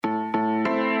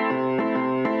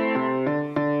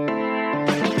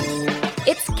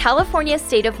It's California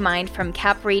State of Mind from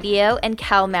Cap Radio and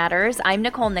Cal Matters. I'm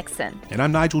Nicole Nixon. And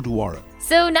I'm Nigel Duara.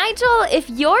 So, Nigel, if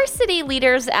your city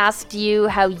leaders asked you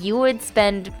how you would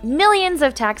spend millions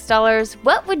of tax dollars,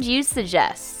 what would you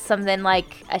suggest? Something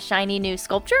like a shiny new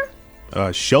sculpture?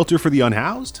 A shelter for the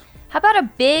unhoused? How about a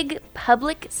big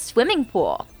public swimming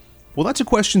pool? Well, that's a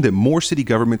question that more city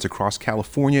governments across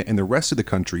California and the rest of the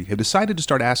country have decided to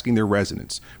start asking their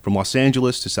residents, from Los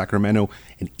Angeles to Sacramento,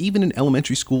 and even an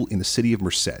elementary school in the city of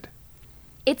Merced.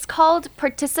 It's called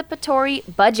participatory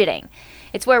budgeting.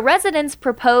 It's where residents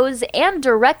propose and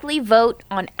directly vote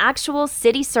on actual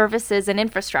city services and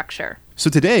infrastructure. So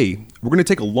today, we're going to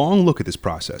take a long look at this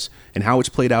process and how it's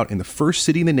played out in the first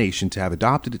city in the nation to have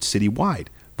adopted it citywide,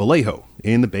 Vallejo,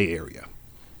 in the Bay Area.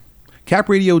 Cap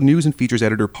Radio news and features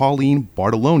editor Pauline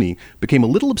Bartoloni became a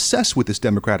little obsessed with this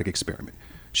democratic experiment.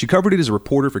 She covered it as a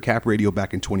reporter for Cap Radio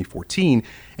back in 2014,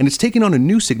 and it's taken on a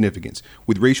new significance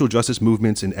with racial justice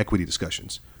movements and equity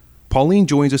discussions. Pauline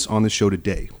joins us on the show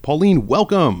today. Pauline,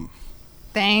 welcome.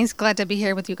 Thanks. Glad to be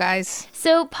here with you guys.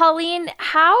 So, Pauline,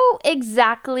 how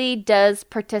exactly does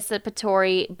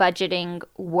participatory budgeting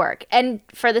work? And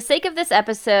for the sake of this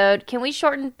episode, can we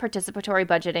shorten participatory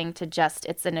budgeting to just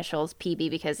its initials, PB,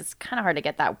 because it's kind of hard to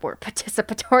get that word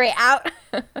participatory out?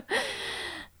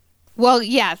 Well,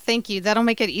 yeah, thank you. That'll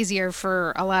make it easier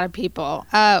for a lot of people.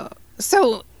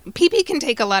 So PB can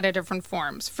take a lot of different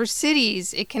forms. For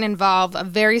cities, it can involve a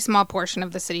very small portion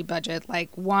of the city budget,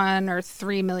 like $1 or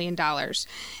 $3 million.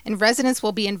 And residents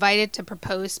will be invited to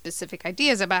propose specific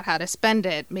ideas about how to spend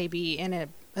it, maybe in an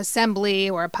assembly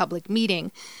or a public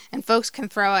meeting. And folks can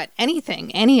throw out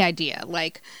anything, any idea,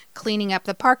 like cleaning up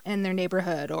the park in their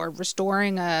neighborhood or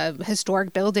restoring a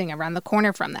historic building around the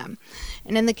corner from them.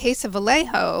 And in the case of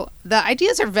Vallejo, the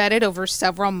ideas are vetted over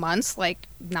several months, like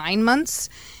 9 months.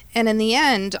 And in the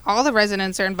end, all the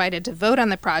residents are invited to vote on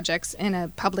the projects in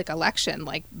a public election,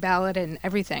 like ballot and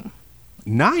everything.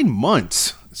 9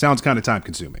 months? Sounds kind of time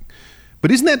consuming.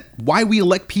 But isn't that why we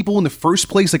elect people in the first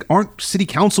place? Like, aren't city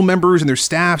council members and their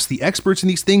staffs the experts in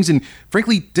these things? And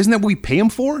frankly, isn't that what we pay them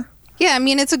for? Yeah, I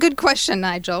mean, it's a good question,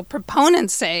 Nigel.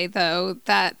 Proponents say, though,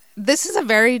 that this is a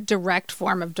very direct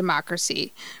form of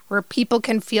democracy where people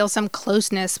can feel some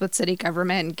closeness with city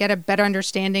government and get a better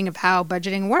understanding of how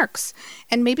budgeting works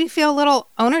and maybe feel a little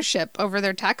ownership over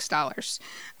their tax dollars.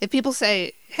 If people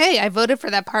say, hey, I voted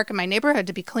for that park in my neighborhood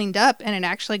to be cleaned up and it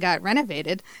actually got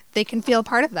renovated, they can feel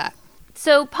part of that.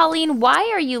 So, Pauline, why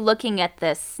are you looking at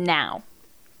this now?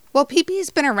 Well, PB's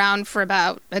been around for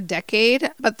about a decade,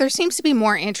 but there seems to be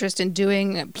more interest in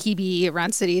doing PB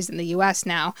around cities in the U.S.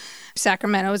 now.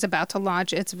 Sacramento is about to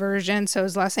launch its version, so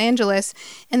is Los Angeles.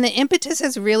 And the impetus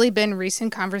has really been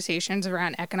recent conversations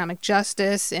around economic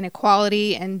justice,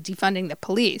 inequality, and defunding the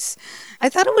police. I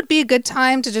thought it would be a good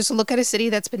time to just look at a city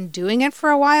that's been doing it for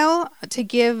a while to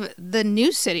give the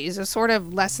new cities a sort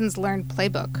of lessons learned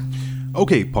playbook.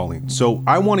 Okay, Pauline, so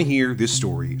I want to hear this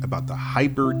story about the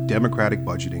hyper-democratic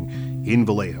budgeting in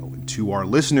Vallejo. And to our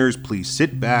listeners, please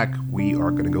sit back. We are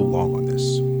going to go long on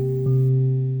this.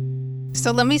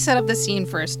 So let me set up the scene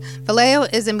first. Vallejo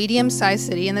is a medium-sized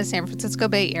city in the San Francisco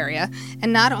Bay Area,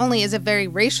 and not only is it very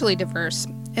racially diverse,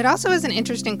 it also is an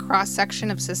interesting cross-section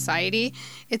of society.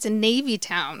 It's a Navy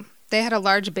town. They had a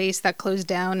large base that closed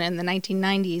down in the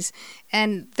 1990s,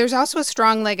 and there's also a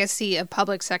strong legacy of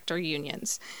public sector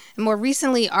unions. And more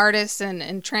recently, artists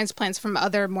and transplants from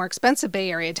other more expensive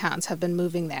Bay Area towns have been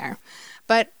moving there.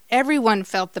 But everyone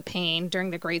felt the pain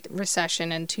during the Great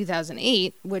Recession in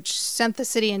 2008, which sent the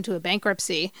city into a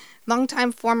bankruptcy.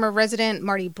 Longtime former resident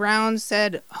Marty Brown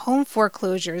said home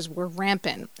foreclosures were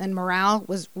rampant, and morale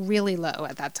was really low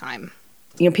at that time.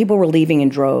 You know, people were leaving in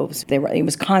droves. It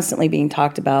was constantly being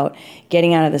talked about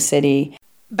getting out of the city.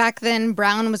 Back then,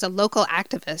 Brown was a local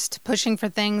activist pushing for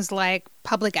things like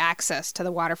public access to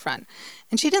the waterfront.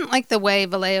 And she didn't like the way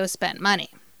Vallejo spent money.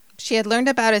 She had learned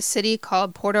about a city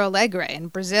called Porto Alegre in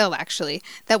Brazil, actually,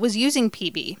 that was using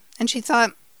PB. And she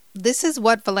thought, this is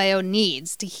what Vallejo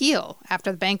needs to heal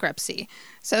after the bankruptcy.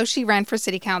 So she ran for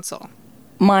city council.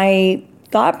 My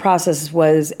thought process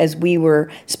was, as we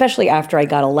were, especially after I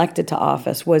got elected to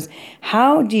office, was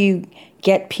how do you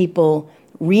get people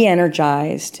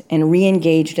re-energized and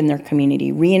re-engaged in their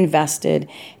community, reinvested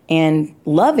and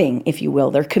loving, if you will,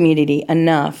 their community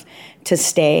enough to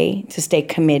stay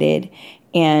committed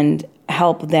and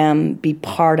help them be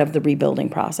part of the rebuilding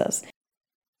process.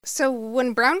 So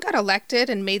when Brown got elected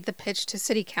and made the pitch to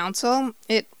city council,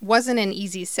 it wasn't an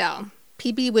easy sell.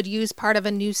 PB would use part of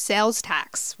a new sales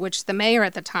tax, which the mayor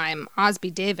at the time, Osby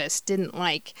Davis, didn't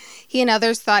like. He and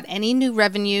others thought any new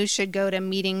revenue should go to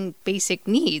meeting basic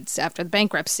needs after the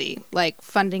bankruptcy, like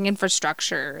funding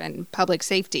infrastructure and public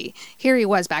safety. Here he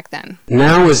was back then.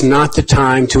 Now is not the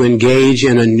time to engage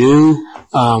in a new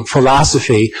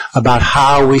philosophy about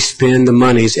how we spend the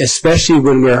monies, especially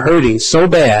when we're hurting so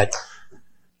bad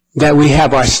that we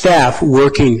have our staff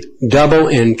working double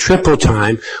and triple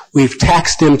time. We've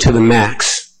taxed them to the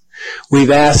max. We've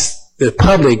asked the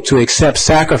public to accept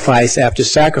sacrifice after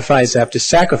sacrifice after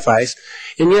sacrifice,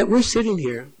 and yet we're sitting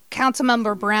here.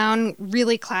 Councilmember Brown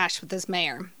really clashed with this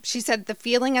mayor. She said the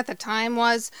feeling at the time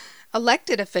was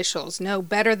elected officials know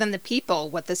better than the people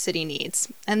what the city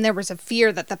needs, and there was a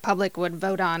fear that the public would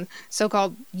vote on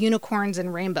so-called unicorns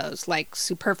and rainbows, like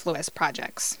superfluous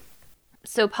projects.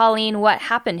 So, Pauline, what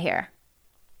happened here?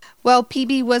 Well,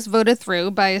 PB was voted through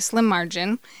by a slim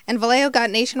margin, and Vallejo got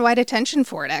nationwide attention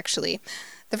for it, actually.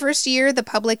 The first year, the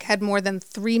public had more than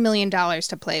 $3 million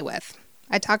to play with.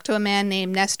 I talked to a man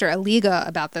named Nestor Aliga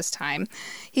about this time.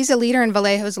 He's a leader in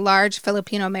Vallejo's large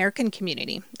Filipino-American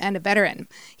community and a veteran.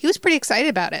 He was pretty excited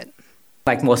about it.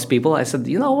 Like most people, I said,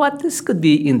 you know what, this could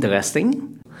be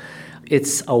interesting.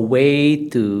 It's a way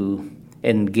to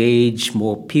engage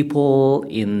more people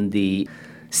in the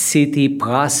city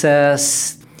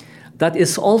process that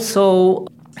is also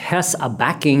has a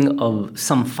backing of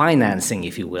some financing,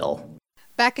 if you will.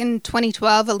 Back in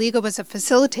 2012, Aliga was a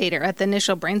facilitator at the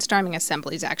initial brainstorming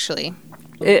assemblies, actually.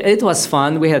 It was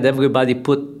fun. We had everybody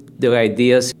put their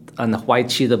ideas on a white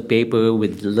sheet of paper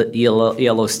with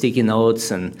yellow sticky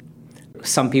notes, and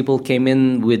some people came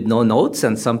in with no notes,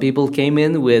 and some people came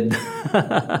in with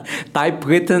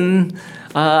typewritten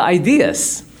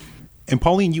ideas. And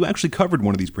Pauline, you actually covered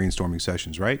one of these brainstorming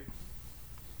sessions, right?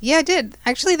 Yeah, I did.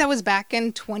 Actually, that was back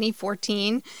in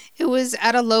 2014. It was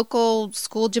at a local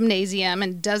school gymnasium,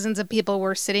 and dozens of people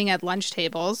were sitting at lunch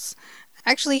tables.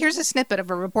 Actually, here's a snippet of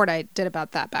a report I did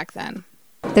about that back then.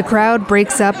 The crowd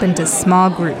breaks up into small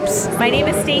groups. My name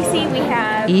is Stacy. We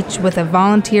have each with a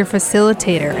volunteer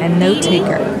facilitator and note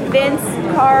taker. Vince,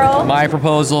 Carl. My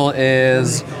proposal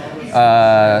is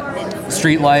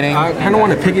street lighting. I kind of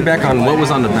want to piggyback on what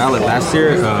was on the ballot last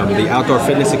year, the outdoor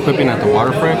fitness equipment at the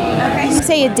waterfront. Okay.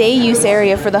 Say a day use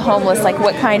area for the homeless, like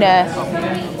what kind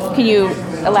of, can you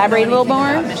elaborate a little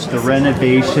more? The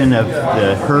renovation of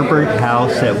the Herbert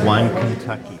House at 1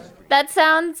 Kentucky. That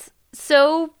sounds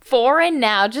so foreign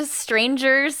now, just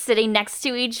strangers sitting next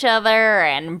to each other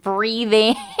and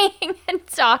breathing and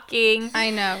talking. I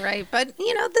know, right? But,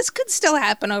 this could still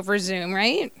happen over Zoom,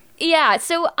 right? Yeah,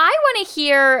 so I want to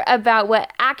hear about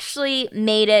what actually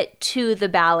made it to the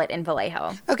ballot in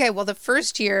Vallejo. Okay, well, the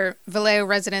first year, Vallejo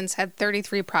residents had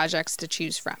 33 projects to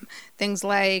choose from. Things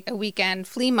like a weekend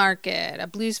flea market, a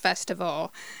blues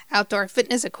festival, outdoor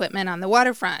fitness equipment on the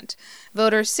waterfront.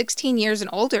 Voters 16 years and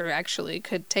older, actually,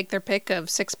 could take their pick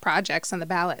of 6 projects on the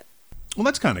ballot. Well,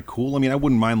 that's kind of cool. I mean, I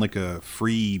wouldn't mind like a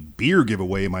free beer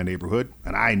giveaway in my neighborhood,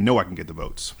 and I know I can get the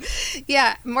votes.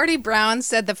 Yeah, Marty Brown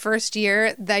said the first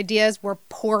year the ideas were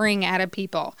pouring out of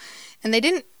people, and they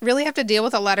didn't really have to deal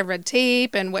with a lot of red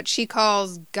tape and what she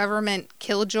calls government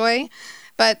killjoy,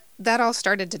 but that all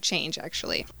started to change,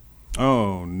 actually.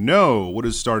 Oh, no. What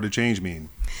does start to change mean?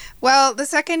 Well, the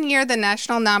second year, the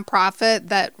national nonprofit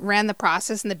that ran the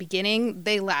process in the beginning,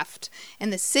 they left,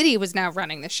 and the city was now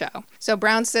running the show. So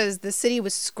Brown says the city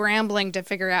was scrambling to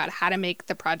figure out how to make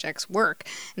the projects work,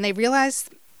 and they realized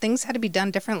things had to be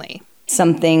done differently.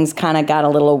 Some things kind of got a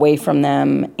little away from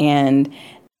them, and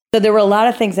so there were a lot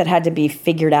of things that had to be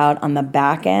figured out on the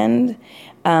back end,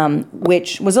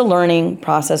 which was a learning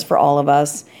process for all of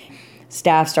us.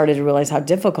 Staff started to realize how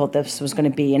difficult this was going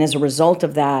to be, and as a result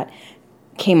of that,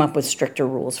 came up with stricter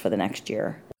rules for the next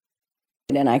year.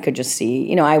 And I could just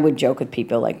see, I would joke with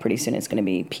people like pretty soon it's going to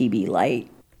be PB Light.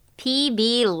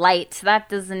 PB Light. That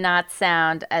does not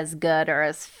sound as good or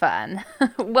as fun.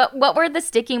 What were the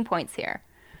sticking points here?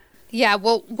 Yeah,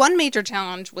 well, one major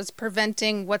challenge was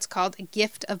preventing what's called a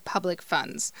gift of public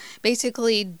funds.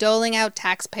 Basically, doling out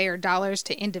taxpayer dollars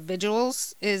to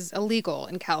individuals is illegal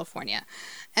in California.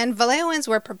 And Vallejoans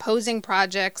were proposing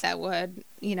projects that would,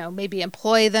 maybe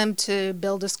employ them to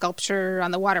build a sculpture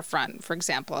on the waterfront, for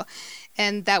example.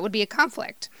 And that would be a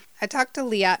conflict. I talked to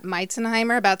Liat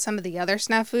Meitzenheimer about some of the other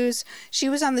snafus. She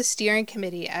was on the steering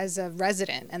committee as a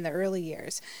resident in the early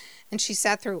years. And she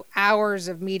sat through hours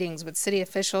of meetings with city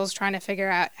officials trying to figure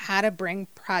out how to bring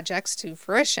projects to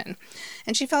fruition.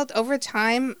 And she felt over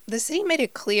time, the city made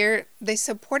it clear they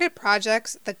supported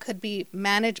projects that could be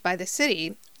managed by the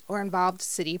city or involved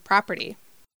city property.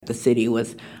 The city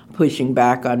was pushing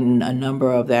back on a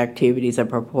number of the activities I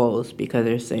proposed because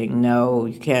they're saying, no,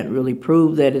 you can't really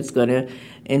prove that it's going to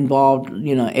involve,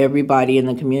 everybody in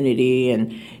the community.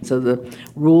 And so the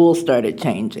rules started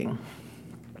changing.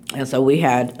 And so we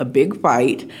had a big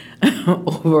fight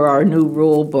over our new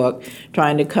rule book,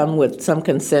 trying to come with some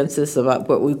consensus about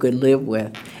what we could live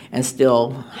with and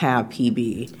still have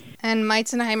PB. And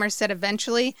Meitzenheimer said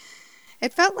eventually,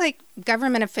 it felt like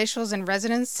government officials and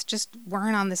residents just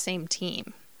weren't on the same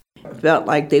team. It felt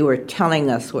like they were telling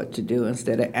us what to do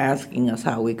instead of asking us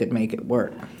how we could make it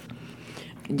work.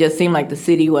 It just seemed like the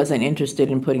city wasn't interested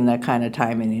in putting that kind of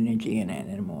time and energy in it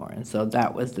anymore. And so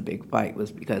that was the big fight,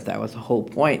 was because that was the whole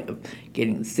point of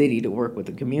getting the city to work with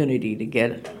the community to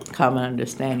get a common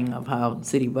understanding of how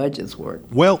city budgets work.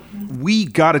 Well, we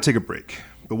got to take a break.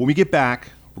 But when we get back,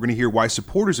 we're going to hear why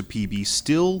supporters of PB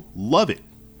still love it,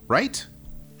 right?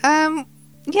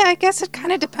 Yeah, I guess it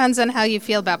kind of depends on how you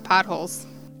feel about potholes.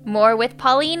 More with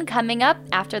Pauline coming up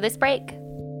after this break.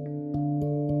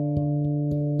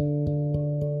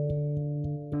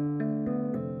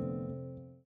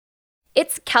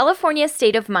 It's California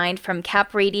State of Mind from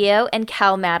Cap Radio and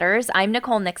Cal Matters. I'm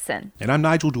Nicole Nixon. And I'm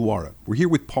Nigel Duara. We're here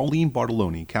with Pauline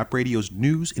Bartoloni, Cap Radio's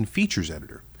news and features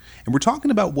editor. And we're talking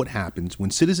about what happens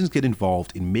when citizens get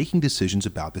involved in making decisions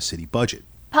about the city budget.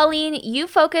 Pauline, you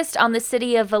focused on the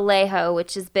city of Vallejo,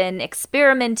 which has been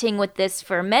experimenting with this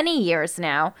for many years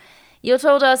now. You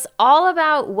told us all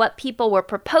about what people were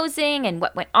proposing and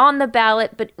what went on the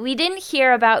ballot, but we didn't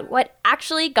hear about what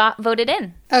actually got voted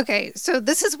in. Okay, so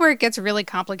this is where it gets really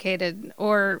complicated,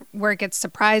 or where it gets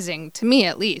surprising, to me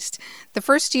at least. The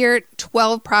first year,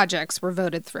 12 projects were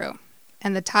voted through,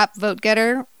 and the top vote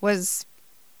getter was,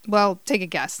 well, take a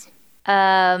guess.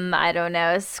 I don't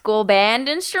know, school band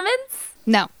instruments?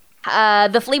 No.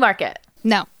 The flea market?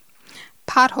 No.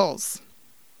 Potholes.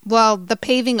 Well, the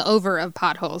paving over of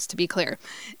potholes, to be clear.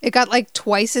 It got like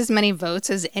twice as many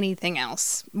votes as anything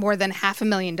else, more than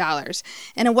 $500,000.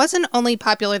 And it wasn't only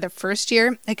popular the first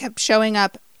year, it kept showing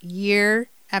up year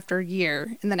after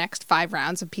year in the next 5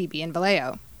 rounds of PB in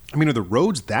Vallejo. I mean, are the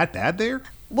roads that bad there?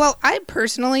 Well, I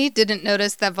personally didn't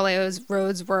notice that Vallejo's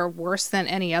roads were worse than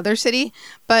any other city,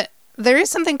 but there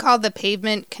is something called the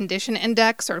Pavement Condition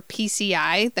Index, or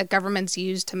PCI, that governments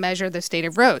use to measure the state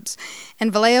of roads.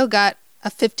 And Vallejo got a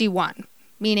 51,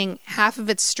 meaning half of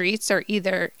its streets are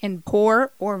either in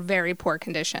poor or very poor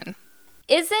condition.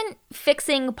 Isn't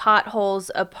fixing potholes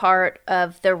a part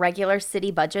of the regular city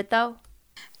budget, though?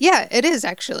 Yeah, it is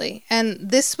actually. And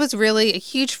this was really a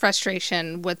huge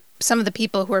frustration with some of the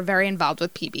people who are very involved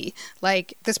with PB.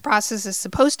 Like, this process is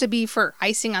supposed to be for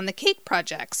icing on the cake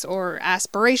projects or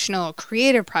aspirational,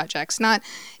 creative projects, not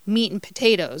meat and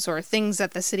potatoes or things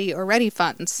that the city already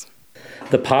funds.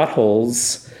 The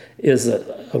potholes is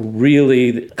a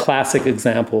really classic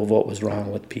example of what was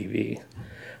wrong with PB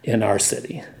in our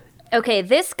city. Okay,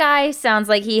 this guy sounds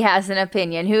like he has an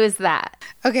opinion. Who is that?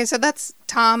 Okay, so that's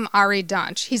Tom Ari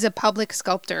Donch. He's a public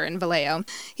sculptor in Vallejo.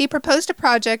 He proposed a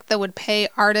project that would pay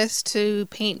artists to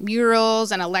paint murals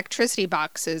and electricity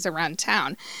boxes around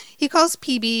town. He calls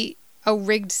PB a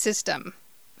rigged system.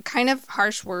 Kind of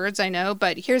harsh words, I know,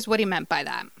 but here's what he meant by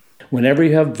that. Whenever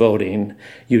you have voting,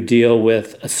 you deal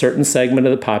with a certain segment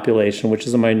of the population, which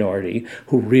is a minority,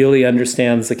 who really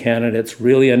understands the candidates,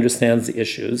 really understands the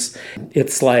issues.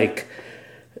 It's like,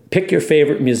 pick your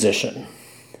favorite musician.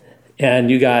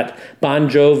 And you got Bon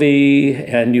Jovi,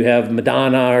 and you have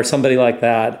Madonna or somebody like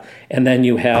that, and then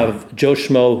you have Joe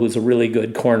Schmo, who's a really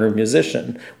good corner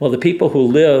musician. Well, the people who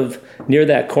live near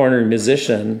that corner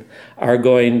musician are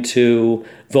going to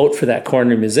vote for that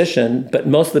corner musician, but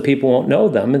most of the people won't know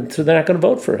them, and so they're not going to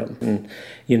vote for him. And,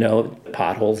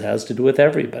 potholes has to do with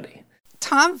everybody.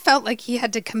 Tom felt like he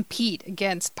had to compete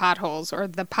against potholes, or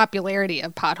the popularity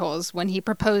of potholes, when he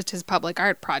proposed his public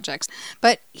art projects.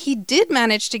 But he did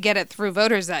manage to get it through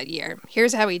voters that year.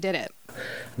 Here's how he did it.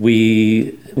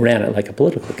 We ran it like a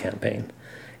political campaign.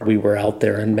 We were out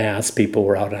there en masse. People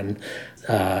were out on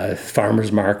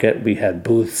farmers market. We had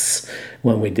booths.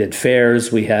 When we did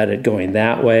fairs, we had it going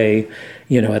that way.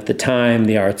 At the time,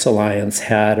 the Arts Alliance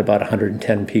had about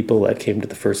 110 people that came to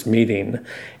the first meeting.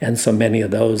 And so many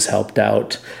of those helped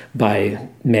out by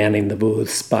manning the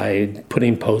booths, by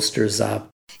putting posters up.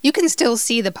 You can still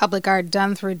see the public art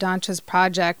done through Donch's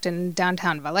project in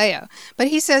downtown Vallejo. But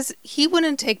he says he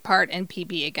wouldn't take part in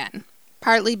PB again.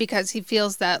 Partly because he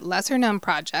feels that lesser-known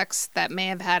projects that may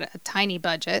have had a tiny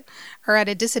budget are at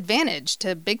a disadvantage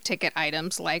to big-ticket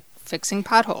items like fixing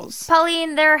potholes.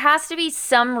 Pauline, there has to be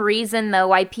some reason, though,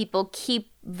 why people keep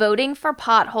voting for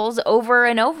potholes over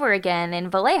and over again in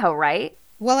Vallejo, right?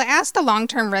 Well, I asked a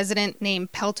long-term resident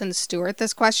named Pelton Stewart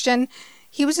this question.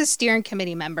 He was a steering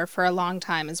committee member for a long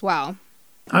time as well.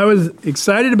 I was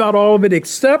excited about all of it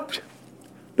except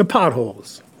the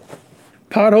potholes.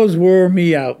 Potholes wore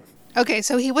me out. Okay,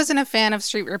 so he wasn't a fan of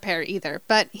street repair either,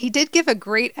 but he did give a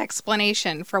great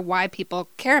explanation for why people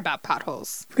care about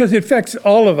potholes. Because it affects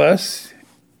all of us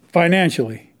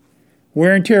financially.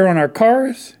 Wear and tear on our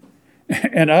cars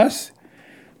and us.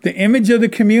 The image of the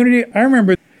community. I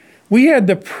remember we had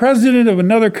the president of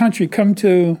another country come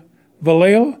to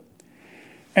Vallejo.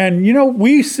 And,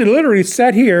 we literally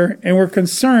sat here and were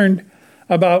concerned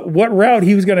about what route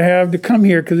he was going to have to come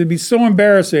here because it'd be so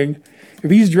embarrassing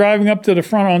if he's driving up to the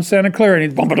front on Santa Clara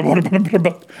and he's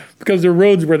because the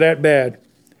roads were that bad.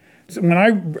 So when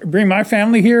I bring my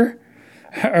family here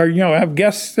or, have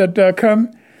guests that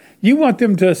come, you want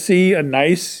them to see a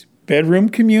nice bedroom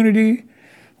community,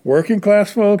 working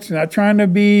class folks, not trying to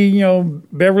be,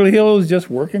 Beverly Hills, just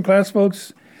working class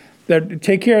folks that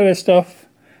take care of their stuff.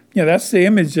 That's the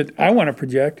image that I want to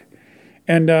project.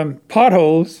 And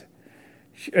potholes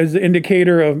is the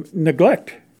indicator of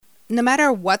neglect. No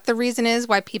matter what the reason is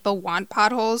why people want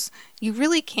potholes, you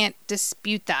really can't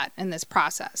dispute that in this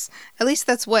process. At least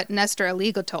that's what Nestor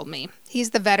Aligo told me. He's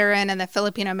the veteran and the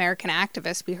Filipino-American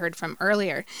activist we heard from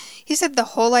earlier. He said the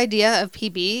whole idea of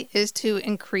PB is to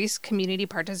increase community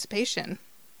participation.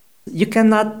 You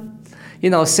cannot,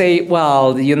 say,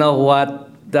 well, you know what,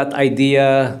 that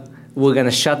idea, we're going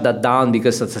to shut that down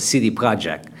because it's a city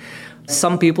project.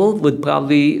 Some people would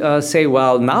probably say,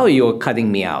 well, now you're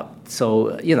cutting me out.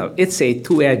 So, it's a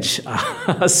two-edged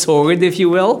sword, if you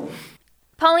will.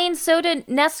 Pauline, so to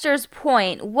Nestor's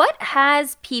point, what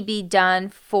has PB done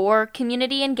for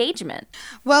community engagement?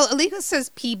 Well, Aligo says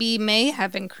PB may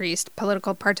have increased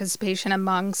political participation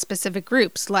among specific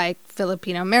groups, like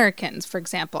Filipino Americans, for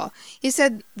example. He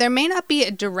said there may not be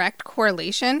a direct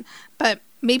correlation, but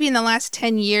maybe in the last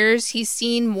 10 years, he's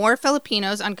seen more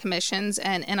Filipinos on commissions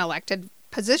and in elected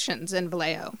positions in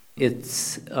Vallejo.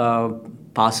 It's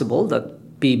possible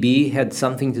that PB had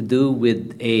something to do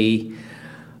with a,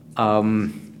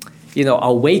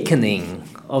 awakening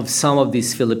of some of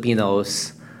these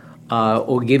Filipinos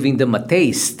or giving them a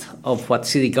taste of what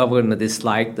city government is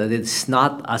like, that it's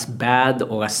not as bad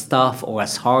or as tough or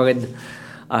as hard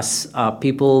as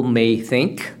people may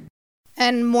think.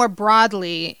 And more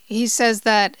broadly, he says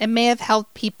that it may have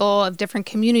helped people of different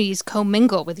communities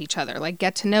commingle with each other, like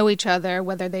get to know each other,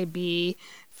 whether they be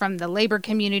from the labor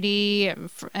community,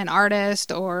 an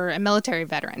artist, or a military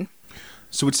veteran.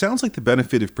 So it sounds like the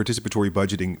benefit of participatory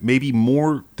budgeting may be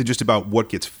more than just about what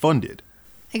gets funded.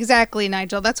 Exactly,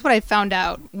 Nigel. That's what I found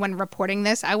out when reporting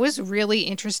this. I was really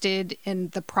interested in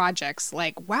the projects.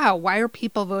 Like, wow, why are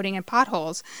people voting in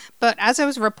potholes? But as I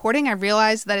was reporting, I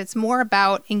realized that it's more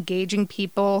about engaging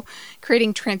people,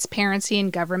 creating transparency in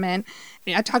government.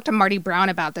 I talked to Marty Brown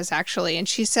about this, actually, and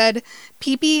she said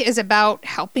PB is about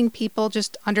helping people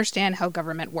just understand how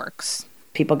government works.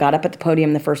 People got up at the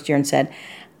podium the first year and said,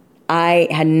 I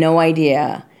had no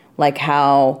idea,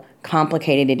 how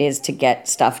complicated it is to get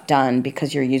stuff done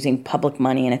because you're using public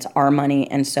money and it's our money.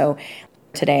 And so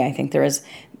today I think there is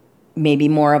maybe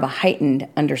more of a heightened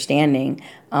understanding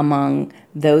among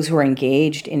those who are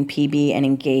engaged in PB and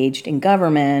engaged in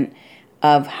government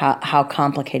of how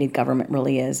complicated government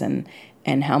really is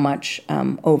and how much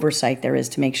oversight there is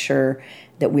to make sure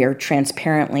that we are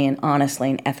transparently and honestly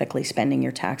and ethically spending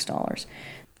your tax dollars.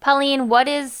 Pauline, what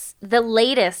is the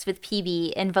latest with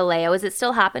PB in Vallejo? Is it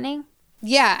still happening?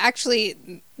 Yeah,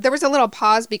 actually, there was a little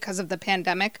pause because of the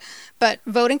pandemic, but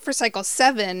voting for Cycle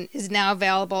 7 is now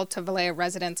available to Vallejo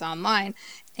residents online.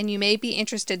 And you may be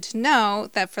interested to know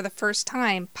that for the first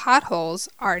time, potholes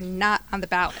are not on the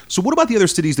ballot. So what about the other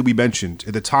cities that we mentioned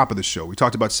at the top of the show? We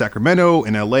talked about Sacramento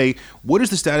and LA. What is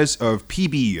the status of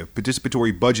PB, of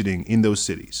participatory budgeting, in those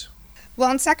cities? Well,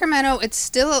 in Sacramento, it's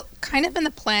still kind of in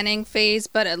the planning phase,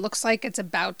 but it looks like it's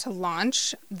about to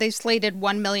launch. They slated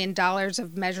 $1 million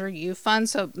of Measure U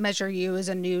funds. So Measure U is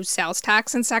a new sales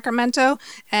tax in Sacramento,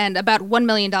 and about $1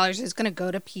 million is going to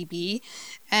go to PB.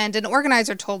 And an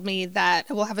organizer told me that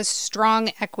it will have a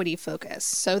strong equity focus.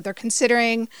 So they're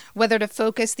considering whether to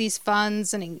focus these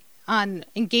funds on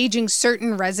engaging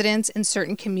certain residents in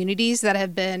certain communities that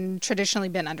have traditionally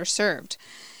been underserved.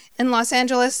 In Los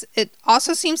Angeles, it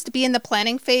also seems to be in the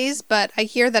planning phase, but I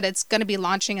hear that it's going to be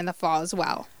launching in the fall as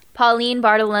well. Pauline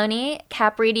Bartoloni,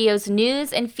 Cap Radio's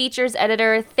news and features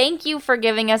editor, thank you for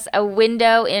giving us a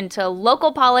window into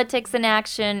local politics in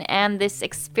action and this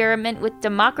experiment with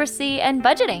democracy and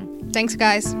budgeting. Thanks,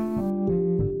 guys.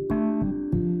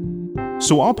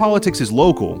 So all politics is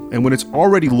local, and when it's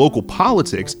already local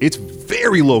politics, it's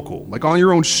very local, like on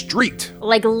your own street.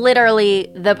 Like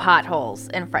literally the potholes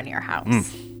in front of your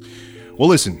house. Well,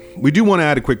 listen, we do want to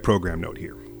add a quick program note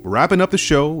here. We're wrapping up the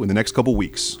show in the next couple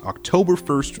weeks. October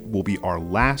 1st will be our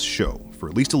last show for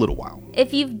at least a little while.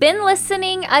 If you've been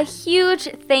listening, a huge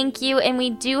thank you, and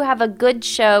we do have a good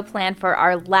show planned for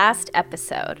our last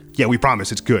episode. Yeah, we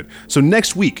promise it's good. So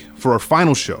next week, for our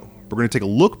final show, we're going to take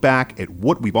a look back at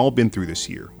what we've all been through this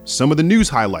year, some of the news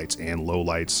highlights and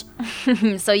lowlights.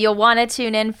 So you'll want to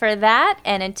tune in for that,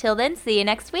 and until then, see you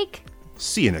next week.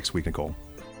 See you next week, Nicole.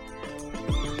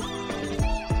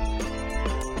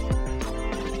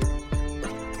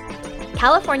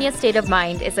 California State of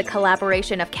Mind is a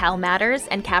collaboration of Cal Matters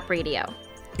and Cap Radio.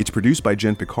 It's produced by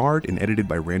Jen Picard and edited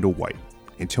by Randall White.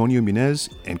 Antonio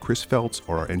Munez and Chris Feltz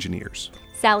are our engineers.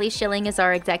 Sally Schilling is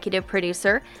our executive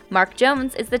producer. Mark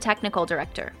Jones is the technical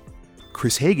director.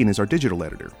 Chris Hagan is our digital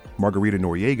editor. Margarita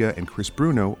Noriega and Chris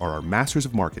Bruno are our masters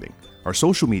of marketing. Our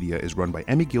social media is run by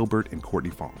Emmy Gilbert and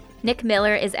Courtney Fong. Nick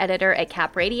Miller is editor at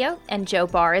Cap Radio, and Joe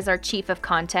Barr is our chief of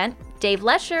content. Dave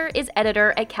Lesher is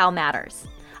editor at Cal Matters.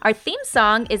 Our theme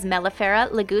song is Mellifera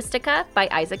Ligustica by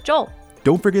Isaac Joel.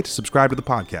 Don't forget to subscribe to the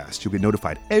podcast. You'll get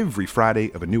notified every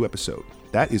Friday of a new episode.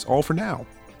 That is all for now.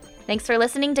 Thanks for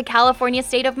listening to California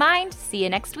State of Mind. See you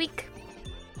next week.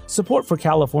 Support for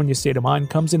California State of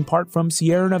Mind comes in part from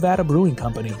Sierra Nevada Brewing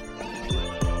Company.